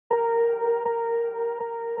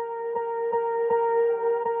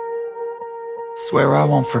Swear I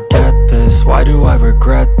won't forget this, why do I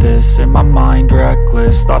regret this? In my mind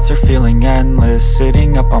reckless, thoughts are feeling endless.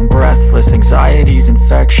 Sitting up I'm breathless, anxiety's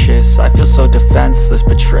infectious. I feel so defenseless,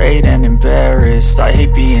 betrayed and embarrassed. I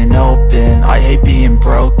hate being open, I hate being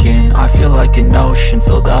broken. I feel like an ocean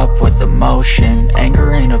filled up with emotion.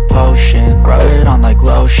 Anger ain't a potion, rub it on like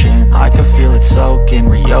lotion. I can feel it soaking,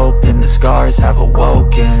 reopen, the scars have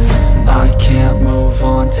awoken. I can't move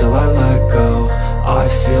on till I let go. I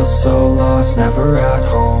feel so lost, never at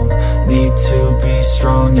home. Need to be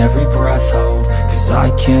strong, every breath hold. Cause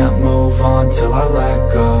I can't move on till I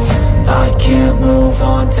let go. I can't move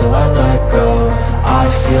on till I let go. I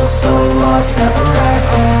feel so lost, never at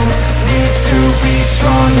home. Need to be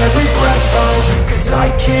strong, every breath hold. Cause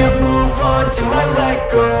I can't move on till I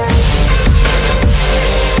let go.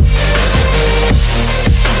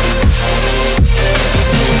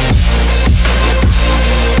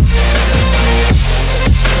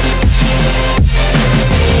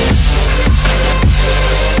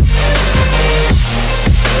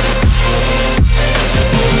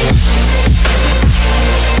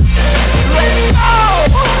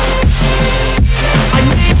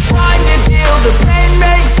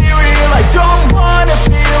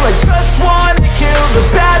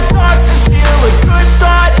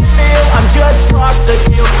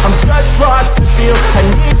 I'm just lost to feel. I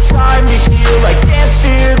need time to heal. I can't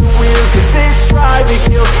steer the wheel, cause this driving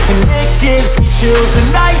kill, and it gives me chills. A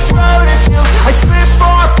nice road it feels. I slip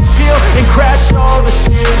off the peel and crash all the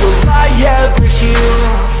steel. Will I ever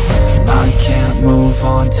heal? I can't move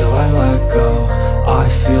on till I let go. I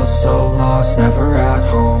feel so lost, never at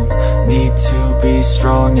home. Need to be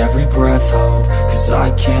strong, every breath hold. Cause I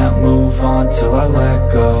can't move on till I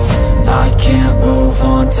let go. I can't move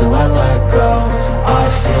on till I let go. I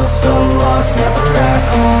feel so lost, never at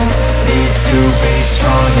home. Need to be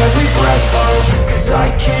strong, every breath hold. Cause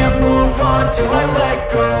I can't move on till I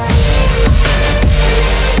let go.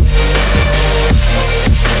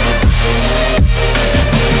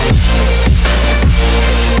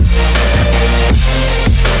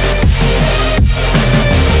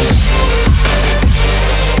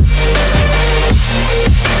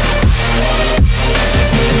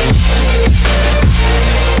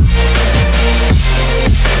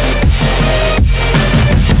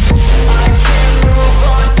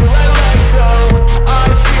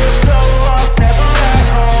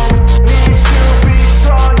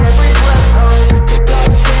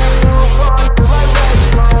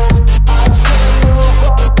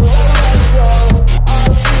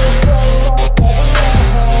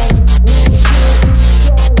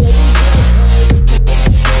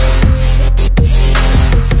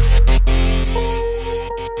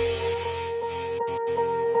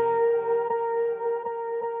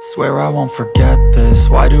 Swear I won't forget this,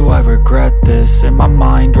 why do I regret this? In my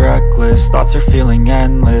mind reckless, thoughts are feeling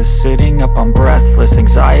endless. Sitting up I'm breathless,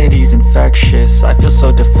 anxiety's infectious. I feel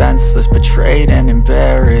so defenseless, betrayed and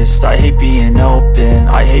embarrassed. I hate being open,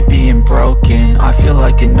 I hate being broken. I feel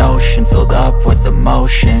like an ocean filled up with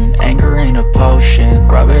emotion. Anger ain't a potion,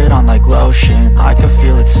 rub it on like lotion. I can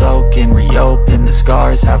feel it soaking, reopen, the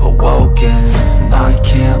scars have awoken. I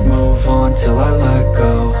can't move on till I let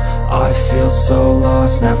go. I feel so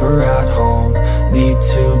lost, never at home. Need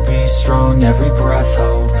to be strong, every breath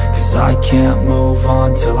hold. Cause I can't move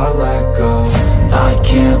on till I let go. I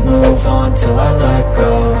can't move on till I let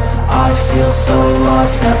go. I feel so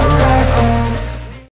lost, never at home.